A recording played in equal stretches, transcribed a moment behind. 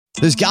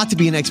There's got to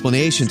be an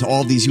explanation to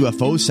all of these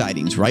UFO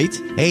sightings, right?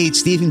 Hey,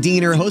 it's Stephen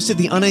Diener, host of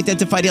the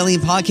Unidentified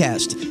Alien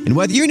Podcast. And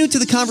whether you're new to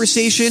the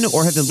conversation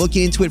or have been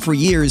looking into it for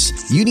years,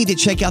 you need to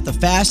check out the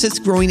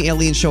fastest growing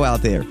alien show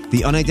out there,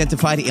 the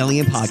Unidentified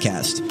Alien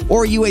Podcast,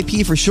 or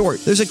UAP for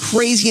short. There's a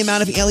crazy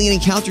amount of alien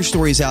encounter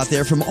stories out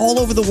there from all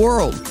over the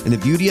world. And the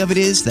beauty of it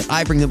is that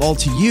I bring them all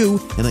to you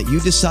and let you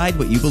decide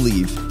what you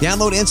believe.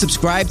 Download and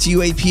subscribe to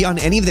UAP on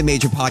any of the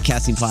major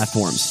podcasting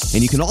platforms.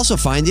 And you can also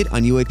find it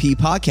on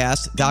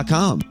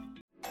UAPpodcast.com.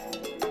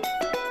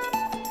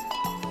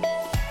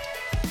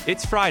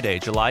 It's Friday,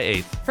 July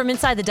 8th. From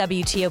inside the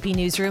WTOP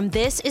newsroom,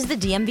 this is the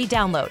DMV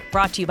Download,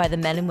 brought to you by the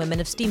men and women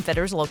of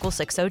Steamfitters Local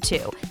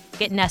 602.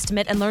 Get an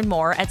estimate and learn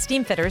more at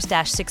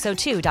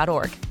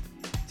steamfitters-602.org.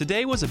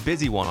 Today was a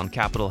busy one on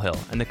Capitol Hill,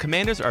 and the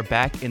Commanders are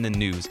back in the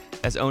news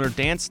as owner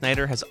Dan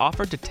Snyder has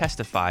offered to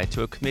testify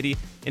to a committee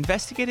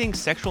investigating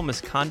sexual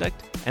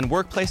misconduct and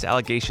workplace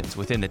allegations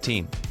within the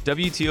team.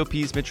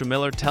 WTOP's Mitchell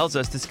Miller tells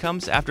us this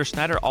comes after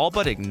Snyder all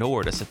but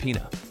ignored a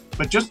subpoena.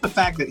 But just the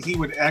fact that he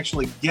would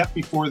actually get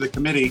before the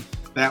committee,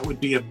 that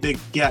would be a big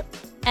get.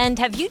 And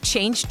have you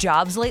changed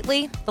jobs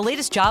lately? The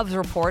latest jobs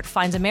report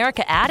finds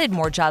America added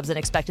more jobs than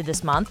expected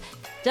this month.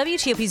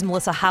 WTOP's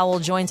Melissa Howell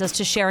joins us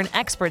to share an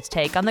expert's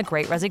take on the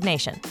Great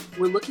Resignation.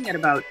 We're looking at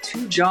about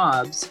 2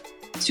 jobs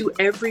to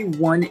every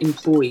 1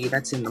 employee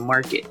that's in the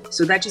market.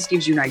 So that just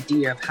gives you an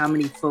idea of how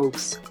many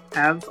folks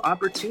have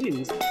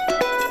opportunities.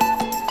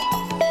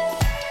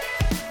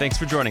 Thanks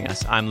for joining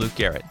us. I'm Luke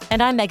Garrett.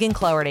 And I'm Megan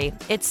Cloherty.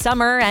 It's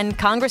summer, and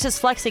Congress is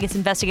flexing its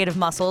investigative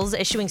muscles,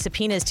 issuing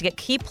subpoenas to get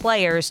key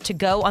players to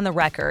go on the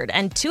record.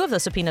 And 2 of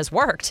those subpoenas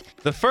worked.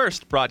 The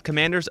first brought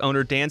Commanders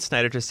owner Dan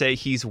Snyder to say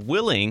he's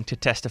willing to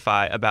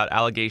testify about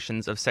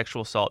allegations of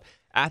sexual assault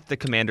at the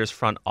Commanders'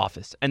 front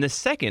office. And the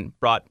second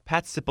brought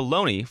Pat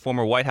Cipollone,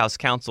 former White House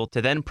counsel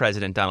to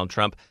then-President Donald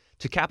Trump,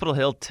 to Capitol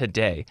Hill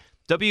today.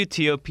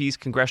 WTOP's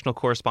congressional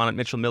correspondent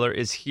Mitchell Miller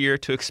is here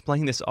to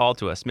explain this all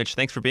to us. Mitch,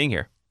 thanks for being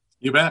here.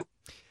 You bet.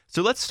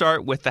 So let's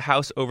start with the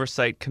House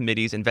Oversight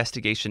Committee's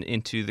investigation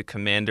into the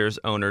Commanders'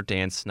 owner,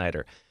 Dan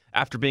Snyder.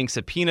 After being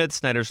subpoenaed,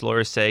 Snyder's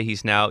lawyers say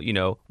he's now,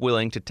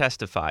 willing to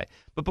testify.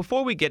 But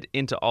before we get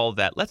into all of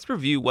that, let's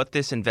review what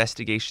this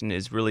investigation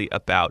is really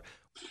about.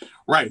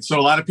 Right. So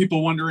a lot of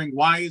people wondering,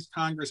 why is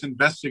Congress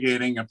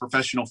investigating a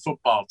professional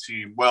football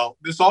team? Well,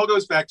 this all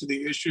goes back to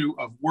the issue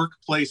of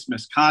workplace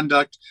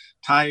misconduct,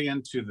 tie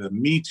into the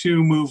Me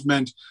Too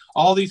movement,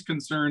 all these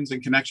concerns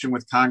in connection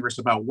with Congress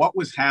about what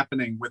was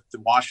happening with the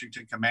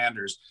Washington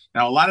Commanders.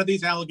 Now, a lot of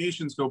these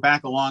allegations go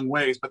back a long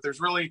ways, but there's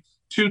really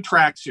 2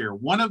 tracks here.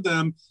 One of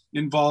them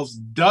involves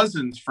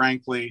dozens,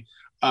 frankly,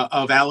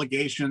 of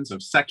allegations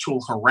of sexual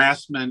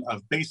harassment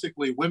of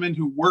basically women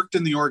who worked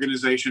in the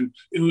organization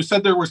who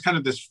said there was kind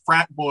of this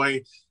frat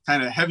boy,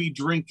 kind of heavy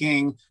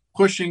drinking,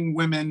 pushing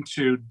women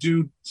to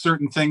do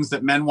certain things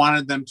that men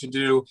wanted them to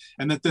do,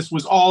 and that this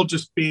was all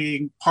just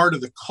being part of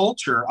the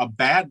culture, a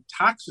bad,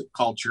 toxic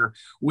culture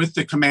with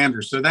the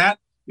Commanders. So that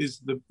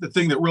is the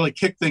thing that really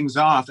kicked things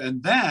off.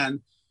 And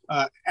then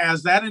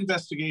as that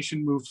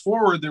investigation moved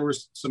forward, there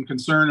was some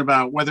concern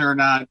about whether or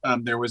not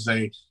there was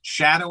a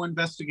shadow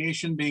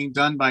investigation being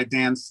done by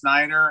Dan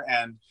Snyder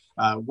and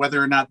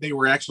whether or not they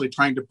were actually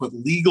trying to put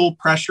legal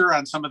pressure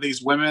on some of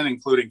these women,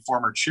 including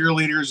former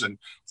cheerleaders and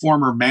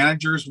former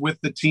managers with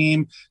the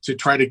team, to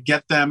try to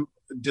get them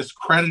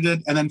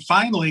discredited. And then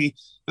finally,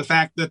 the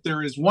fact that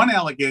there is one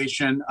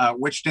allegation,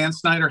 which Dan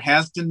Snyder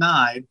has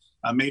denied,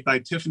 made by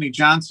Tiffany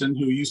Johnson,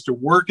 who used to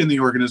work in the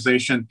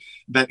organization,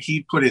 that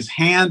he put his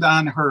hand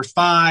on her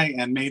thigh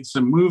and made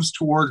some moves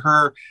toward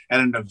her at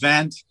an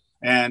event.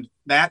 And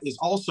that is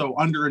also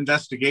under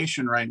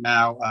investigation right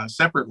now,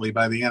 separately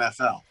by the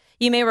NFL.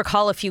 You may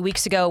recall a few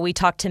weeks ago, we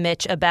talked to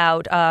Mitch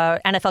about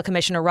NFL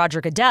Commissioner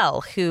Roger Goodell,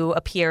 who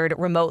appeared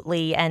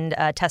remotely and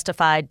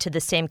testified to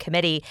the same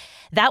committee.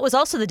 That was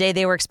also the day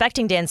they were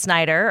expecting Dan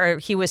Snyder, or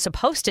he was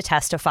supposed to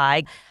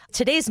testify.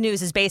 Today's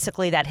news is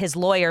basically that his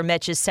lawyer,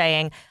 Mitch, is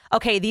saying,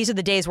 okay, these are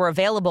the days we're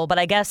available, but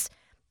I guess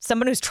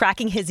someone who's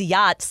tracking his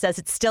yacht says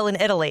it's still in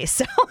Italy.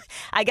 So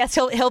I guess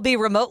he'll be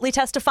remotely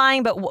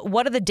testifying, but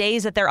what are the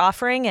days that they're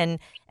offering, and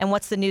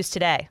what's the news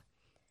today?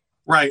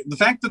 Right. The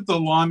fact that the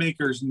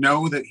lawmakers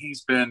know that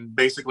he's been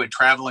basically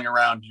traveling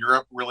around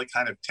Europe really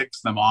kind of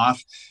ticks them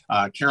off.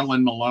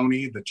 Carolyn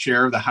Maloney, the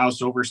chair of the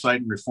House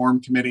Oversight and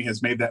Reform Committee,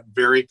 has made that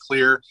very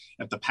clear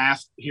at the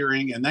past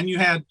hearing. And then you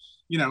had,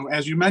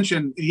 as you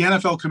mentioned, the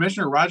NFL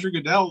commissioner, Roger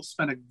Goodell,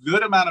 spent a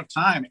good amount of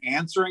time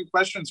answering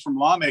questions from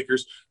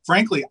lawmakers.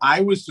 Frankly, I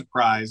was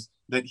surprised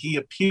that he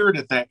appeared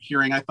at that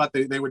hearing. I thought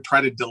they would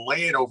try to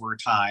delay it over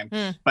time.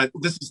 But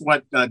this is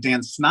what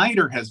Dan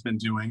Snyder has been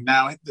doing.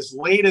 Now, this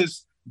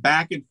latest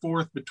back and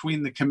forth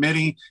between the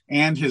committee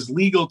and his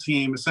legal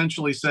team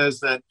essentially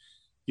says that,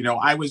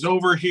 I was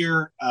over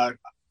here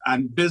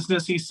on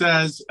business, he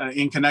says,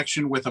 in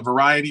connection with a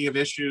variety of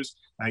issues.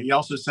 He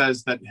also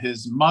says that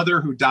his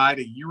mother, who died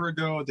a year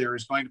ago, there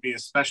is going to be a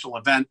special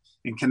event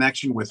in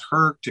connection with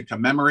her to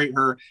commemorate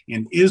her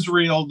in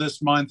Israel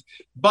this month.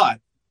 But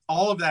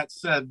all of that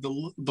said,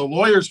 the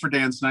lawyers for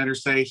Dan Snyder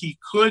say he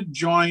could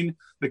join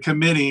the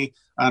committee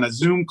on a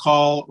Zoom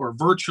call or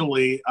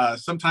virtually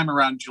sometime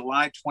around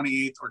July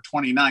 28th or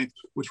 29th,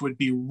 which would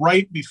be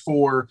right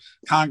before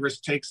Congress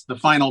takes the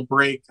final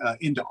break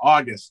into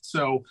August.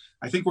 So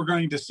I think we're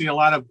going to see a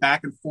lot of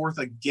back and forth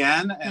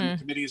again, and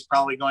the committee is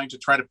probably going to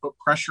try to put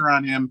pressure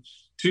on him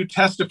to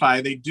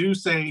testify. They do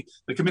say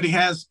the committee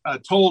has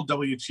told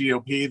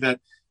WTOP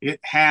that it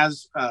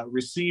has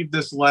received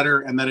this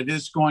letter and that it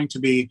is going to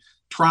be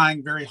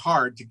trying very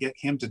hard to get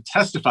him to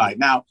testify.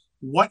 Now,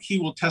 what he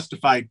will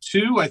testify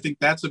to, I think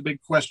that's a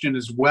big question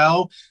as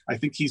well. I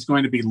think he's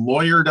going to be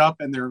lawyered up,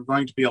 and there are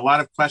going to be a lot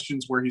of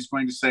questions where he's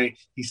going to say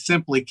he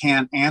simply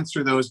can't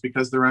answer those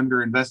because they're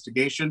under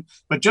investigation.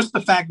 But just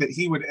the fact that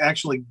he would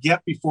actually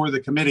get before the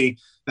committee,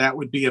 that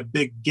would be a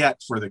big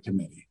get for the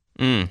committee.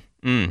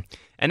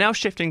 And now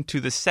shifting to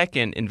the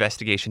second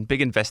investigation,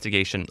 big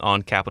investigation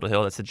on Capitol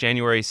Hill. That's the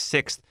January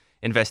 6th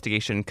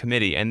investigation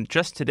committee. And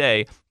just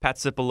today, Pat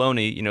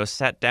Cipollone,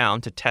 sat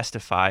down to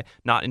testify,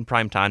 not in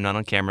prime time, not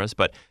on cameras,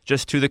 but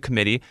just to the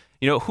committee.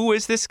 Who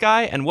is this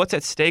guy and what's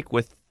at stake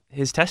with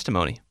his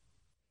testimony?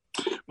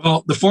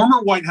 Well, the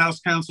former White House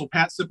counsel,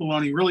 Pat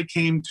Cipollone, really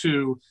came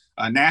to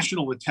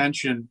national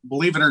attention,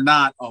 believe it or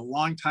not, a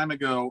long time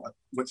ago,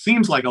 what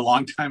seems like a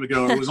long time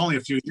ago. It was only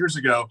a few years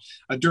ago,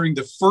 during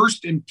the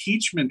first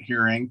impeachment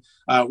hearing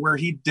where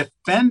he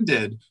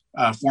defended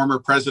former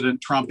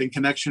President Trump in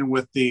connection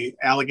with the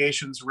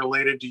allegations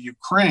related to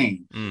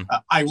Ukraine.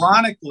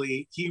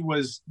 Ironically, he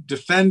was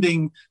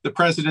defending the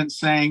president,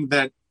 saying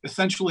that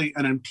essentially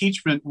an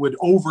impeachment would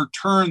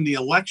overturn the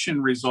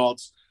election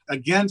results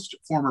against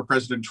former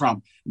President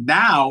Trump.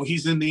 Now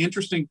he's in the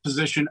interesting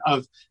position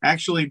of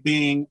actually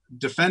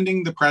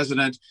defending the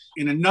president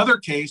in another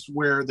case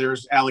where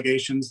there's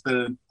allegations that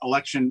an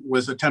election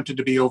was attempted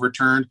to be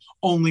overturned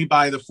only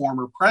by the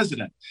former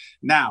president.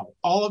 Now,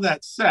 all of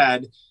that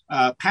said,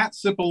 Pat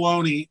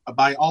Cipollone,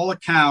 by all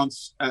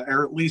accounts,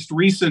 or at least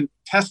recent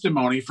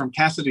testimony from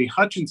Cassidy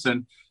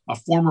Hutchinson, a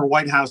former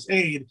White House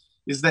aide,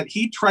 is that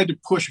he tried to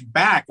push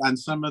back on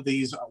some of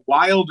these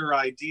wilder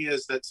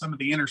ideas that some of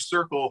the inner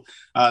circle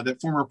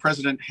that former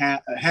president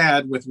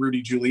had with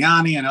Rudy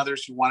Giuliani and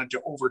others who wanted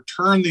to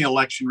overturn the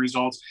election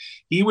results.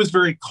 He was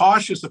very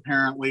cautious,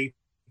 apparently,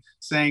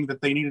 saying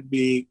that they needed to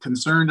be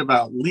concerned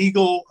about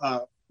legal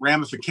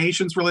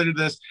ramifications related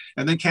to this.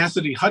 And then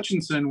Cassidy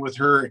Hutchinson, with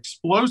her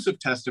explosive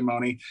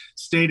testimony,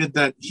 stated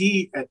that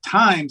he at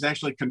times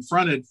actually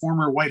confronted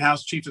former White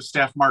House Chief of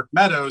Staff Mark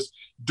Meadows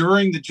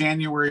during the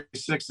January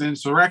 6th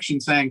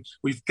insurrection, saying,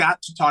 we've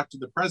got to talk to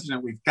the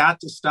president. We've got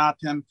to stop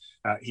him.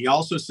 He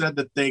also said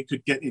that they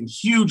could get in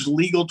huge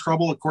legal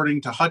trouble, according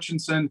to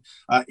Hutchinson,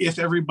 if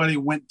everybody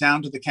went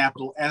down to the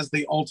Capitol, as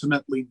they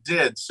ultimately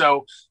did.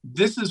 So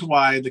this is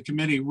why the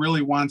committee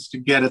really wants to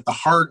get at the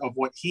heart of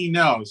what he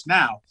knows.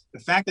 Now, the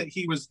fact that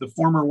he was the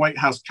former White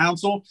House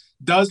counsel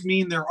does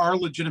mean there are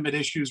legitimate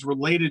issues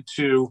related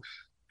to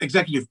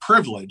executive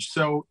privilege.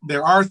 So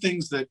there are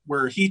things that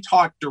where he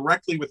talked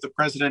directly with the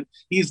president,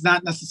 he's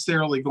not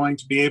necessarily going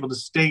to be able to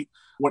state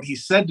what he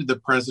said to the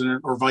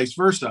president or vice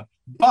versa,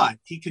 but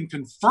he can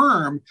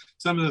confirm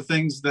some of the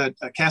things that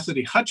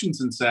Cassidy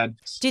Hutchinson said.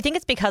 Do you think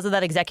it's because of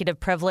that executive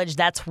privilege?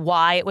 That's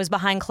why it was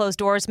behind closed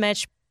doors,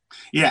 Mitch?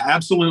 Yeah,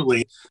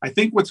 absolutely. I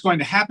think what's going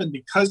to happen,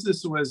 because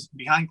this was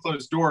behind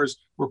closed doors,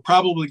 we're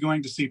probably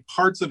going to see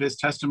parts of his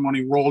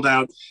testimony rolled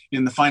out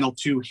in the final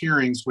two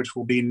hearings, which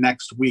will be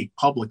next week,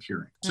 public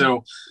hearing.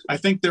 So I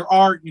think there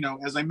are,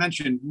 as I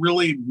mentioned,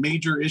 really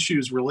major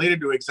issues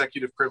related to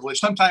executive privilege.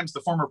 Sometimes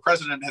the former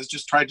president has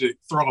just tried to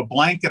throw a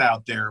blanket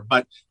out there,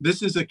 but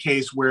this is a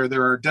case where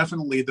there are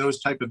definitely those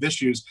type of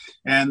issues.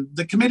 And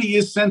the committee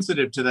is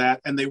sensitive to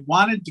that, and they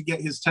wanted to get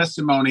his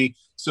testimony.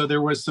 So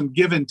there was some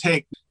give and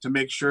take to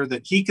make sure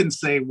that he can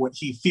say what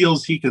he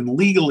feels he can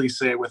legally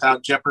say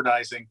without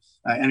jeopardizing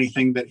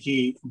anything that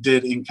he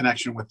did in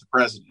connection with the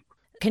president.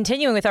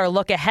 Continuing with our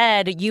look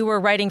ahead, you were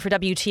writing for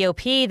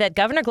WTOP that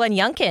Governor Glenn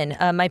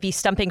Youngkin might be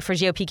stumping for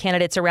GOP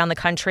candidates around the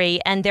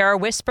country. And there are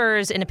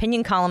whispers in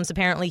opinion columns,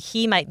 apparently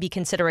he might be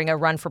considering a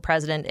run for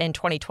president in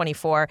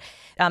 2024.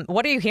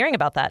 What are you hearing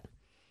about that?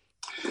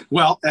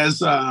 Well,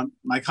 as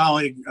my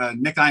colleague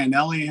Nick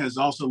Iannelli has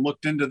also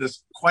looked into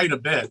this quite a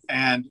bit.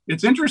 And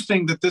it's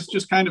interesting that this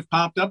just kind of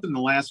popped up in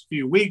the last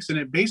few weeks. And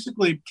it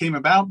basically came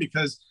about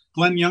because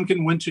Glenn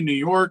Youngkin went to New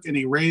York and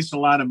he raised a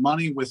lot of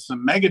money with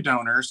some mega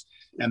donors.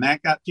 And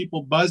that got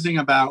people buzzing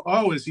about,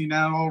 is he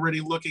now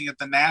already looking at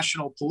the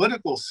national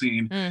political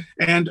scene?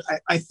 And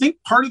I think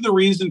part of the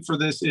reason for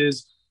this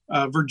is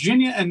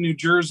Virginia and New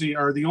Jersey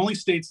are the only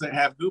states that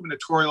have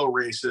gubernatorial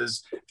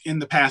races in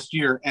the past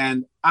year.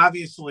 And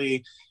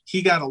obviously,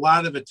 he got a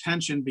lot of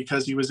attention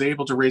because he was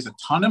able to raise a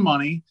ton of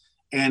money,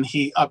 and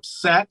he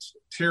upset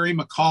Terry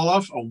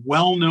McAuliffe, a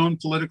well-known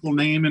political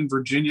name in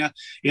Virginia,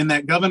 in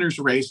that governor's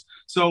race.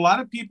 So a lot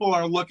of people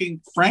are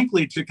looking,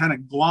 frankly, to kind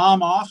of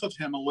glom off of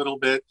him a little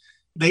bit.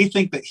 They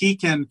think that he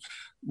can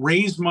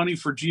raise money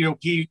for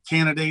GOP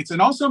candidates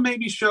and also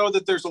maybe show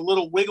that there's a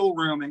little wiggle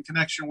room in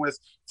connection with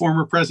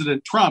former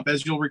President Trump.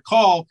 As you'll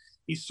recall,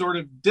 he sort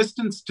of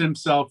distanced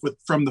himself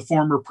from the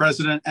former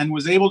president and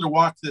was able to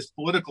walk this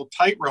political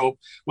tightrope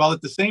while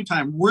at the same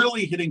time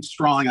really hitting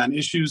strong on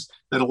issues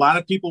that a lot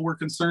of people were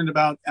concerned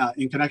about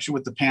in connection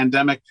with the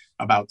pandemic,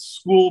 about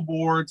school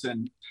boards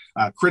and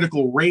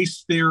critical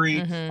race theory.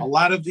 A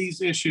lot of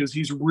these issues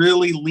he's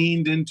really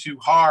leaned into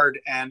hard,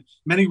 and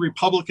many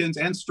Republicans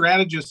and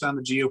strategists on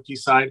the GOP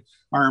side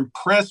are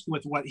impressed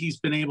with what he's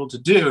been able to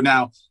do.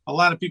 Now, a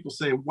lot of people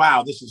say,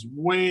 wow, this is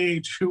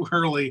way too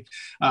early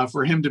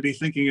for him to be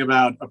thinking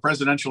about a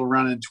presidential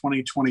run in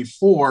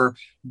 2024.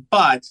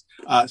 But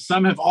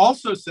some have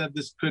also said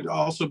this could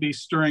also be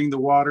stirring the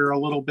water a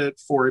little bit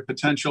for a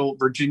potential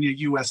Virginia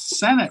U.S.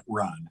 Senate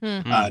run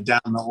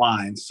down the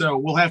line. So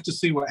we'll have to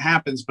see what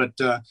happens. But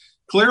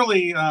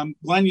clearly,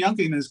 Glenn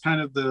Youngkin is kind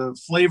of the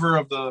flavor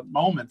of the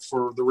moment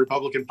for the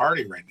Republican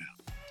Party right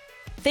now.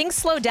 Things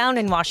slowed down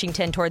in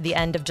Washington toward the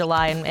end of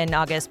July and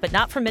August, but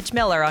not for Mitch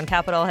Miller on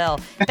Capitol Hill.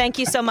 Thank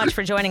you so much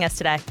for joining us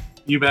today.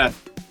 You bet.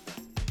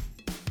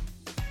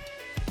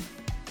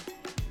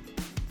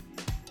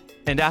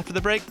 And after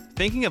the break,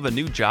 thinking of a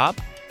new job?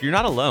 You're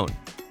not alone.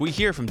 We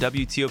hear from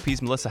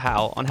WTOP's Melissa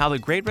Howell on how the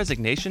Great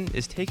Resignation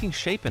is taking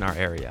shape in our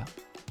area.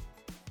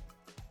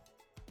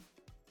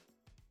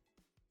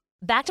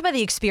 Backed by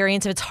the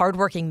experience of its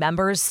hardworking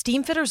members,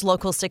 Steamfitters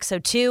Local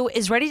 602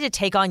 is ready to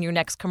take on your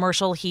next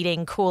commercial,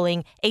 heating,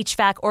 cooling,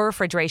 HVAC, or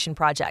refrigeration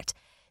project.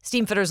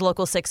 Steamfitters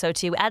Local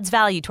 602 adds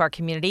value to our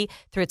community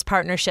through its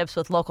partnerships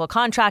with local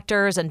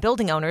contractors and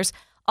building owners,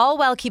 all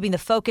while keeping the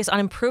focus on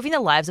improving the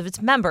lives of its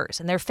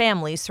members and their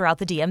families throughout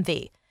the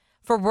DMV.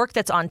 For work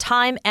that's on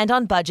time and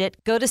on budget,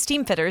 go to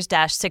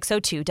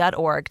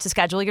steamfitters-602.org to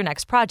schedule your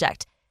next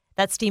project.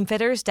 That's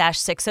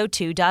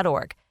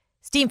steamfitters-602.org.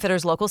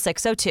 Steamfitters Local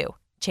 602.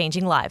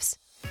 Changing lives.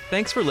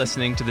 Thanks for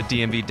listening to the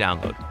DMV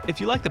Download. If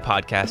you like the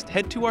podcast,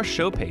 head to our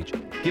show page,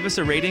 give us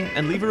a rating,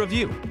 and leave a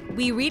review.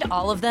 We read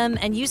all of them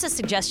and use as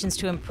suggestions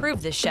to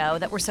improve this show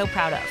that we're so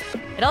proud of.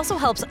 It also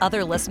helps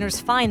other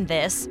listeners find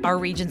this, our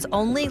region's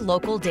only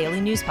local daily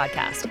news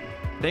podcast.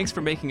 Thanks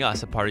for making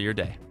us a part of your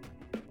day.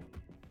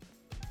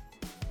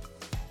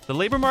 The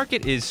labor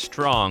market is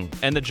strong,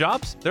 and the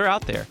jobs, they're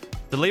out there.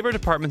 The Labor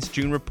Department's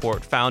June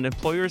report found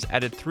employers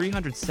added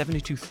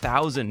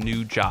 372,000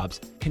 new jobs,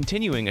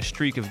 continuing a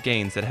streak of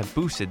gains that have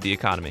boosted the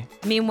economy.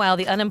 Meanwhile,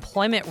 the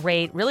unemployment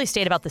rate really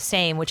stayed about the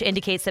same, which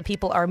indicates that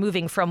people are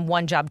moving from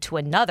one job to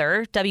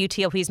another.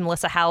 WTOP's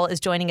Melissa Howell is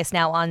joining us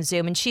now on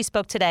Zoom, and she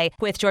spoke today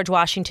with George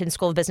Washington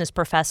School of Business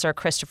professor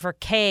Christopher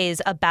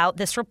Kays about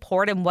this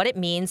report and what it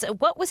means.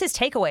 What was his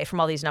takeaway from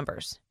all these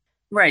numbers?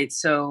 Right.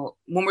 So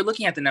when we're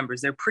looking at the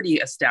numbers, they're pretty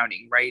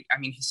astounding, right? I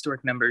mean,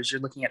 historic numbers.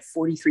 You're looking at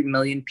 43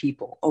 million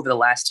people over the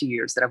last 2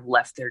 years that have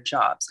left their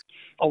jobs.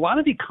 A lot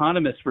of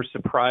economists were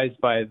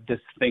surprised by this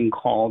thing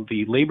called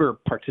the labor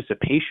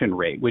participation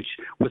rate, which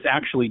was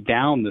actually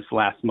down this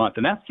last month.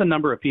 And that's the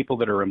number of people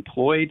that are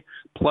employed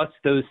plus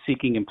those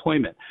seeking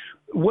employment.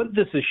 What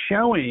this is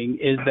showing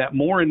is that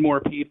more and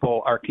more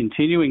people are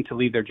continuing to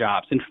leave their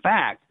jobs. In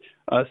fact,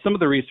 some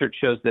of the research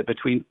shows that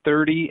between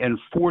 30 and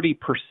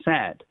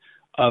 40%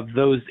 of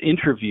those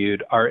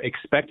interviewed are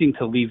expecting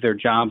to leave their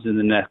jobs in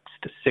the next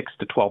 6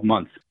 to 12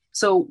 months.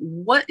 So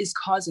what is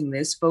causing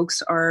this?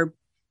 Folks are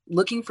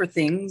looking for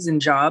things and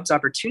jobs,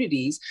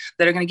 opportunities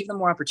that are going to give them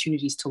more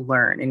opportunities to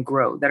learn and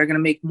grow, that are going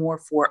to make more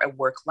for a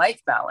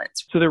work-life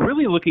balance. So they're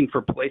really looking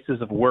for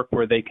places of work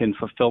where they can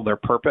fulfill their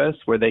purpose,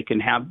 where they can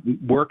have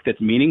work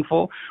that's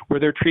meaningful, where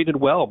they're treated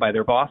well by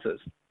their bosses.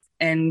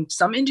 And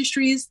some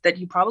industries that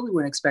you probably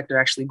wouldn't expect are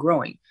actually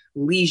growing.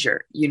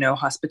 Leisure,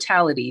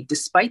 hospitality.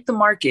 Despite the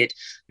market,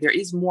 there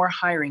is more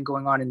hiring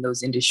going on in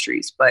those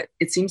industries. But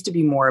it seems to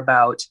be more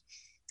about,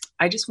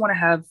 I just want to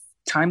have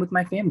time with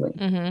my family.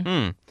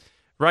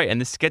 Right. And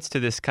this gets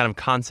to this kind of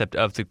concept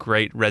of the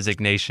Great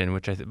Resignation,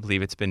 which I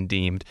believe it's been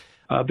deemed.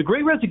 The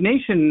Great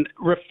Resignation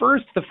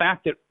refers to the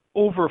fact that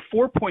over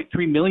 4.3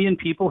 million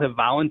people have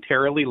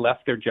voluntarily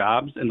left their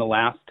jobs in the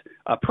last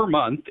per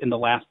month in the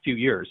last few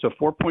years. So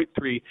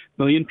 4.3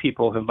 million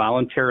people have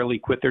voluntarily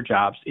quit their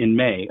jobs in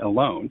May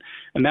alone.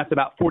 And that's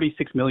about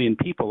 46 million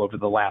people over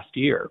the last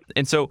year.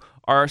 And so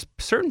are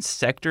certain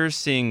sectors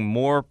seeing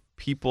more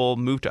people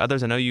move to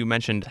others? I know you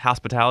mentioned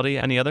hospitality.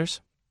 Any others?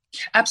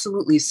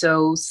 Absolutely.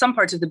 So some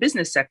parts of the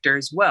business sector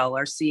as well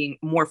are seeing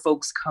more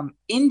folks come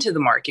into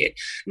the market.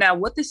 Now,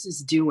 what this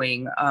is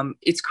doing,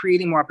 it's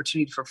creating more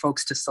opportunity for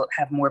folks to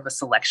have more of a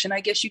selection, I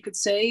guess you could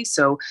say.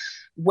 So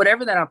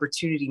whatever that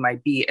opportunity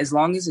might be, as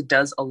long as it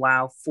does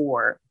allow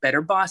for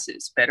better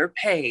bosses, better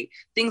pay,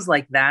 things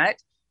like that,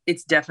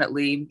 it's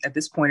definitely, at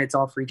this point, it's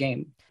all free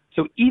game.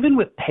 So even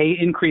with pay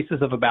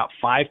increases of about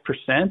 5%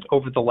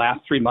 over the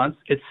last 3 months,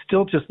 it's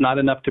still just not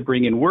enough to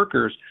bring in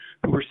workers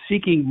who are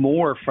seeking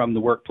more from the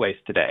workplace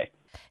today.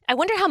 I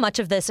wonder how much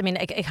of this,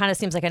 it kind of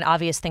seems like an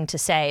obvious thing to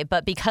say,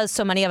 but because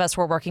so many of us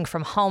were working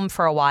from home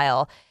for a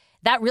while,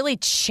 that really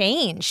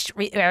changed,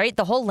 right?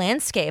 The whole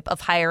landscape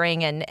of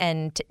hiring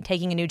and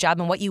taking a new job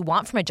and what you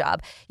want from a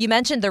job. You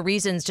mentioned the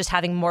reasons, just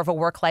having more of a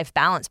work-life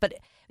balance, but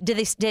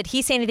did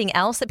he say anything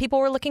else that people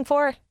were looking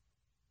for?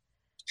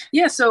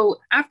 Yeah, so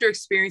after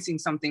experiencing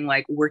something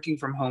like working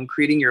from home,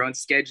 creating your own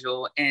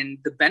schedule, and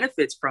the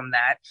benefits from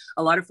that,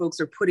 a lot of folks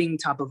are putting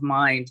top of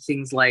mind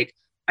things like,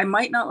 I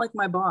might not like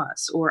my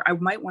boss, or I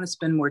might want to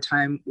spend more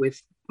time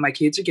with my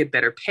kids or get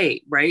better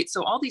pay, right?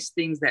 So all these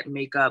things that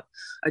make up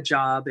a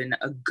job and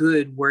a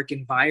good work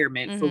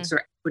environment, folks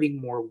are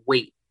putting more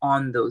weight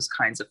on those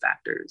kinds of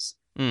factors.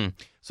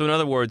 So in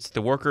other words,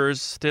 the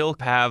workers still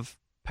have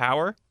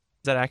power?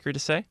 Is that accurate to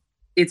say?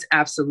 It's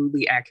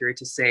absolutely accurate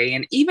to say.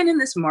 And even in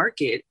this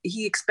market,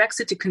 he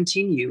expects it to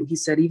continue. He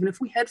said, even if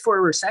we head for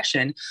a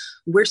recession,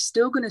 we're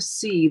still going to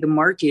see the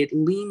market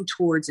lean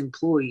towards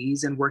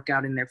employees and work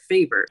out in their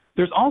favor.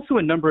 There's also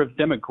a number of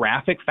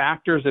demographic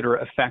factors that are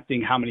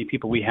affecting how many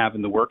people we have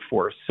in the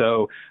workforce.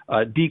 So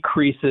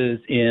decreases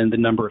in the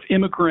number of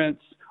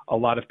immigrants, a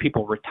lot of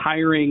people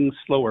retiring,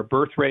 slower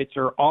birth rates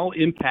are all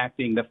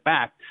impacting the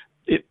fact.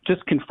 It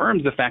just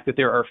confirms the fact that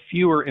there are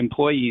fewer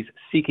employees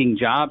seeking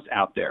jobs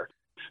out there.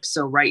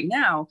 So right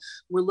now,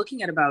 we're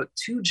looking at about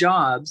 2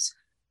 jobs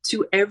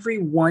to every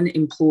 1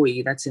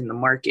 employee that's in the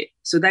market.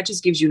 So that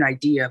just gives you an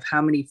idea of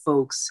how many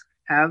folks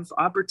have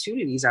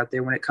opportunities out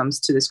there when it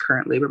comes to this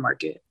current labor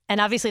market. And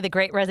obviously, the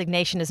Great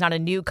Resignation is not a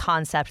new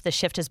concept. The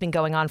shift has been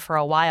going on for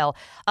a while.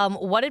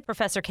 What did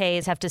Professor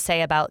Kays have to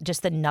say about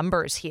just the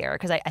numbers here?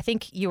 Because I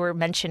think you were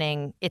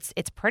mentioning it's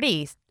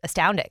pretty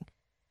astounding.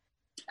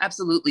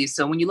 Absolutely.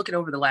 So when you look at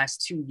over the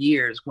last 2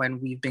 years,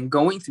 when we've been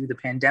going through the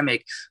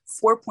pandemic,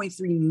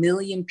 4.3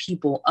 million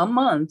people a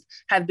month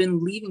have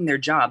been leaving their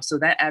jobs. So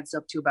that adds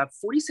up to about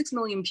 46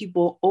 million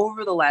people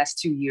over the last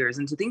 2 years.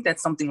 And to think that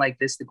something like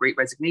this, the Great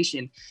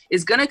Resignation,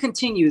 is going to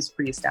continue is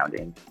pretty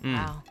astounding.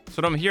 Wow.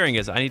 So what I'm hearing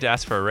is I need to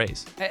ask for a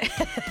raise.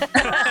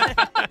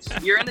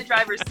 You're in the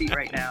driver's seat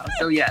right now.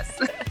 So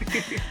yes.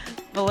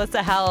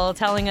 Melissa Howell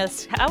telling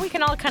us how we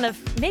can all kind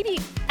of maybe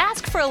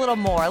ask for a little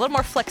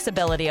more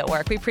flexibility at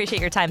work. We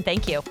appreciate your time.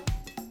 Thank you.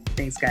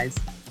 Thanks, guys.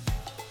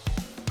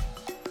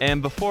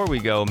 And before we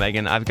go,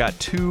 Megan, I've got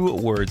 2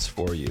 words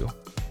for you.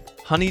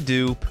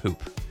 Honeydew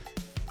poop.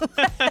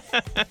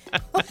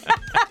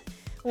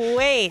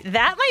 Wait,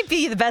 that might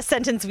be the best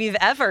sentence we've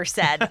ever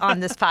said on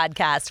this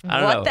podcast.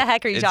 I don't know. What the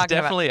heck are you talking about? It's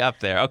definitely up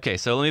there. Okay,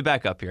 so let me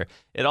back up here.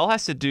 It all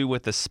has to do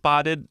with the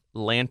spotted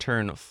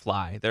lantern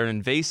fly. They're an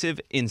invasive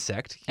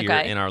insect here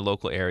in our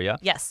local area.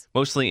 Yes.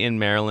 Mostly in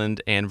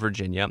Maryland and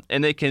Virginia.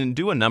 And they can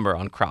do a number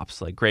on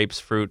crops like grapes,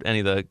 fruit, any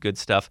of the good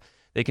stuff.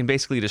 They can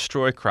basically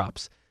destroy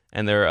crops.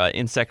 And they're an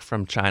insect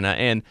from China.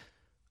 And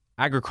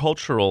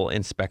agricultural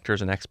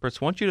inspectors and experts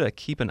want you to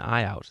keep an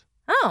eye out.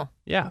 Oh.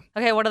 Yeah.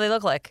 Okay, what do they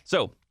look like?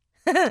 So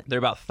they're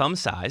about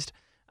thumb-sized.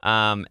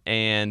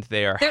 And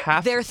they are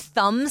they're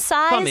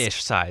thumb-sized?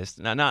 Thumb-ish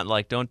sized. Now, not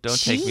like, don't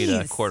take me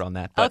to court on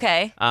that. But,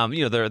 okay.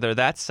 They're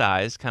that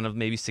size, kind of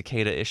maybe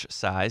cicada-ish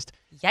sized.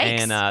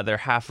 Yikes. And they're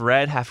half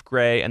red, half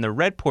gray, and the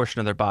red portion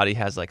of their body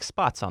has like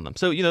spots on them.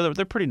 So,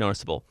 they're pretty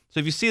noticeable.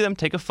 So if you see them,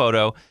 take a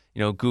photo,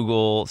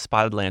 Google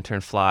spotted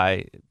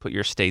lanternfly, put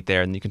your state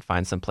there, and you can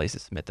find some place to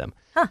submit them.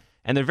 Huh.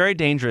 And they're very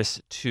dangerous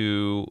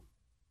to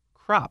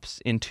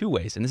crops in 2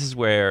 ways, and this is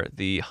where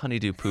the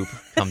honeydew poop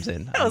comes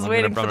in. I was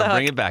waiting for the hook. I'm gonna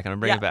bring it back. I'm gonna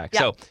bring it back.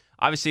 Yeah. So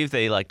obviously, if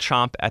they like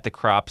chomp at the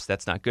crops,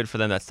 that's not good for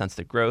them. That stunts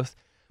the growth.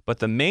 But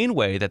the main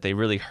way that they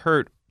really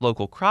hurt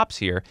local crops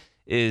here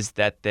is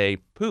that they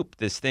poop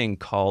this thing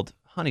called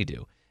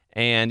honeydew,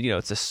 and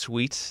it's a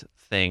sweet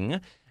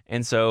thing,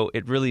 and so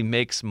it really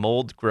makes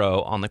mold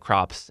grow on the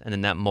crops, and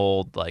then that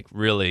mold like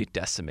really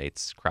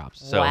decimates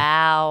crops. So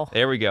wow.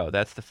 There we go.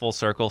 That's the full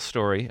circle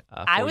story.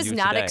 I was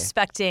not today.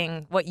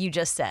 expecting what you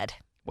just said.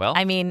 Well,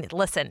 I mean,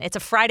 listen, it's a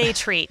Friday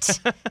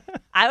treat.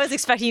 I was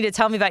expecting you to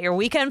tell me about your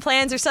weekend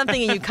plans or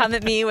something, and you come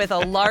at me with a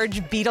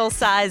large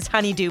beetle-sized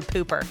honeydew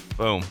pooper.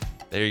 Boom.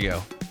 There you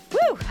go.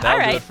 Woo.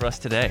 That'll do it for us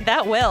today.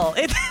 That will.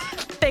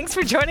 Thanks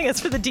for joining us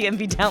for the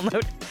DMV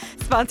Download,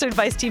 sponsored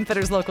by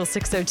Steamfitters Local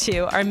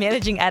 602. Our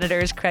managing editor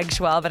is Craig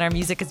Schwab, and our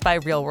music is by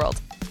Real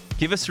World.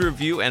 Give us a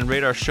review and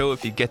rate our show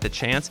if you get the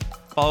chance.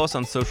 Follow us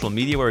on social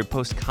media where we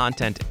post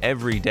content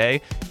every day.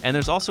 And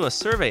there's also a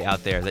survey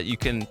out there that you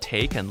can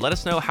take and let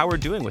us know how we're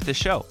doing with this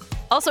show.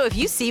 Also, if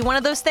you see one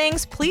of those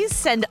things, please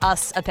send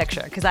us a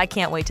picture because I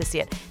can't wait to see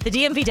it. The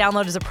DMV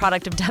Download is a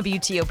product of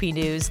WTOP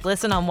News.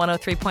 Listen on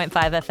 103.5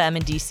 FM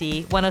in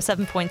DC,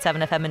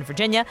 107.7 FM in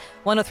Virginia,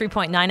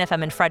 103.9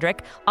 FM in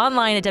Frederick,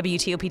 online at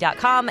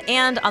WTOP.com,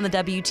 and on the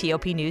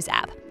WTOP News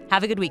app.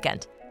 Have a good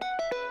weekend.